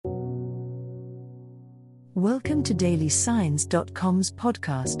Welcome to dailysigns.com's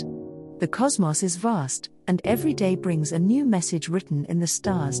podcast. The cosmos is vast, and every day brings a new message written in the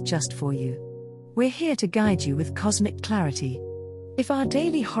stars just for you. We're here to guide you with cosmic clarity. If our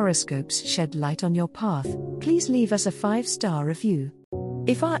daily horoscopes shed light on your path, please leave us a 5-star review.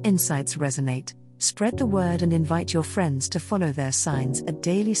 If our insights resonate, spread the word and invite your friends to follow their signs at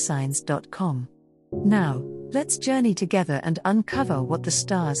dailysigns.com. Now, let's journey together and uncover what the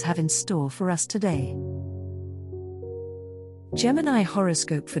stars have in store for us today. Gemini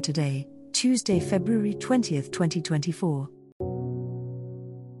horoscope for today, Tuesday, February 20th, 2024.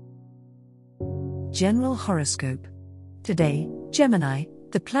 General horoscope. Today, Gemini,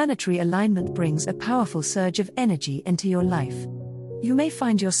 the planetary alignment brings a powerful surge of energy into your life. You may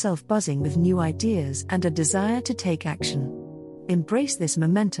find yourself buzzing with new ideas and a desire to take action. Embrace this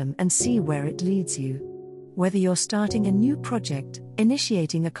momentum and see where it leads you. Whether you're starting a new project,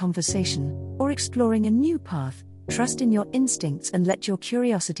 initiating a conversation, or exploring a new path, trust in your instincts and let your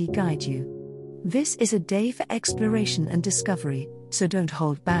curiosity guide you. This is a day for exploration and discovery, so don't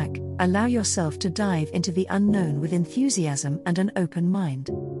hold back. Allow yourself to dive into the unknown with enthusiasm and an open mind.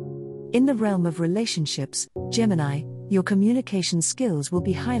 In the realm of relationships, Gemini, your communication skills will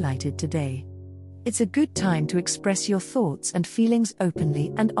be highlighted today. It's a good time to express your thoughts and feelings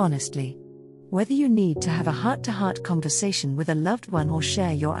openly and honestly. Whether you need to have a heart-to-heart conversation with a loved one or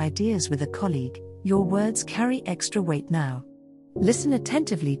share your ideas with a colleague, your words carry extra weight now. Listen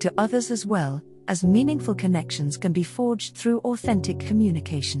attentively to others as well, as meaningful connections can be forged through authentic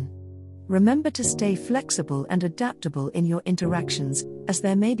communication. Remember to stay flexible and adaptable in your interactions, as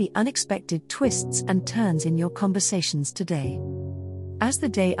there may be unexpected twists and turns in your conversations today. As the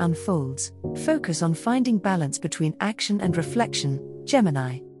day unfolds, focus on finding balance between action and reflection,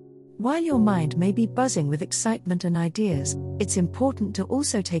 Gemini. While your mind may be buzzing with excitement and ideas, it's important to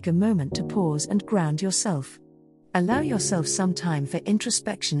also take a moment to pause and ground yourself. Allow yourself some time for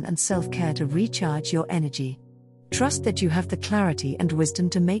introspection and self-care to recharge your energy. Trust that you have the clarity and wisdom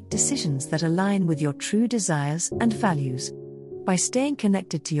to make decisions that align with your true desires and values. By staying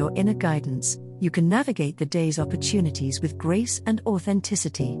connected to your inner guidance, you can navigate the day's opportunities with grace and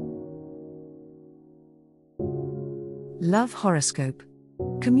authenticity. Love horoscope.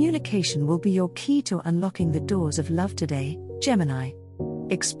 Communication will be your key to unlocking the doors of love today, Gemini.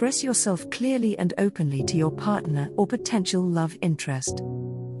 Express yourself clearly and openly to your partner or potential love interest.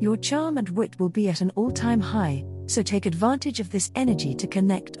 Your charm and wit will be at an all-time high, so take advantage of this energy to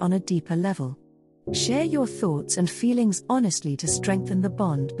connect on a deeper level. Share your thoughts and feelings honestly to strengthen the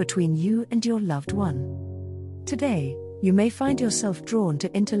bond between you and your loved one. Today, you may find yourself drawn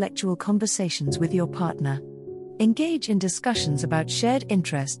to intellectual conversations with your partner. Engage in discussions about shared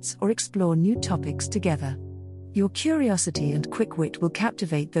interests or explore new topics together. Your curiosity and quick wit will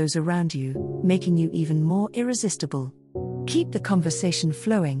captivate those around you, making you even more irresistible. Keep the conversation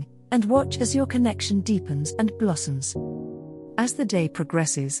flowing, and watch as your connection deepens and blossoms. As the day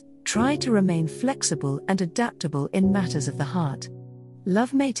progresses, try to remain flexible and adaptable in matters of the heart.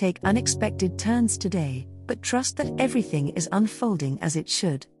 Love may take unexpected turns today, but trust that everything is unfolding as it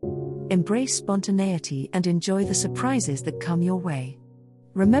should. Embrace spontaneity and enjoy the surprises that come your way.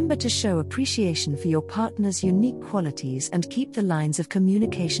 Remember to show appreciation for your partner's unique qualities and keep the lines of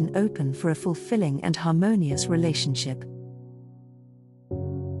communication open for a fulfilling and harmonious relationship.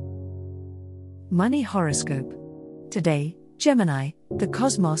 Money horoscope. Today, Gemini, the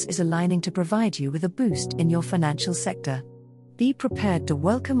cosmos is aligning to provide you with a boost in your financial sector. Be prepared to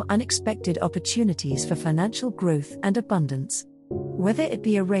welcome unexpected opportunities for financial growth and abundance. Whether it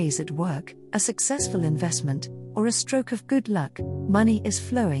be a raise at work, a successful investment, or a stroke of good luck, money is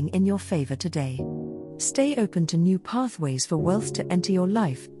flowing in your favor today. Stay open to new pathways for wealth to enter your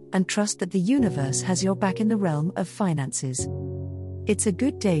life, and trust that the universe has your back in the realm of finances. It's a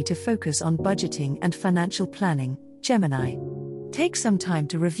good day to focus on budgeting and financial planning, Gemini. Take some time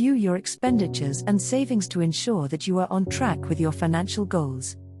to review your expenditures and savings to ensure that you are on track with your financial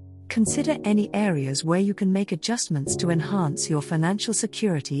goals. Consider any areas where you can make adjustments to enhance your financial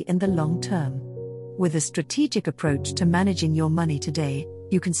security in the long term. With a strategic approach to managing your money today,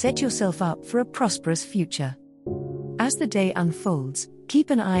 you can set yourself up for a prosperous future. As the day unfolds, keep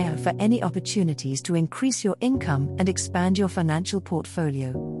an eye out for any opportunities to increase your income and expand your financial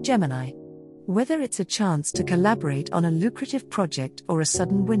portfolio, Gemini. Whether it's a chance to collaborate on a lucrative project or a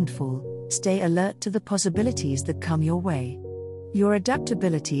sudden windfall, stay alert to the possibilities that come your way. Your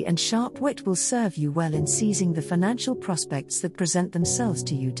adaptability and sharp wit will serve you well in seizing the financial prospects that present themselves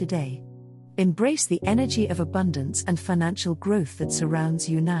to you today. Embrace the energy of abundance and financial growth that surrounds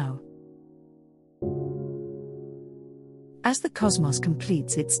you now. As the cosmos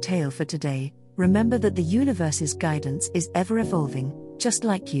completes its tale for today, Remember that the universe's guidance is ever evolving, just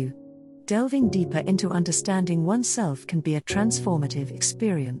like you. Delving deeper into understanding oneself can be a transformative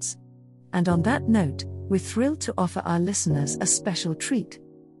experience. And on that note, we're thrilled to offer our listeners a special treat.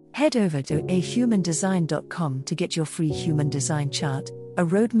 Head over to ahumandesign.com to get your free human design chart, a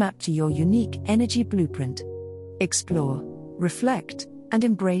roadmap to your unique energy blueprint. Explore, reflect, and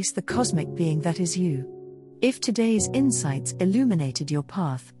embrace the cosmic being that is you. If today's insights illuminated your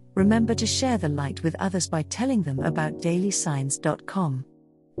path, remember to share the light with others by telling them about dailysigns.com.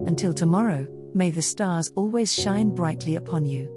 Until tomorrow, may the stars always shine brightly upon you.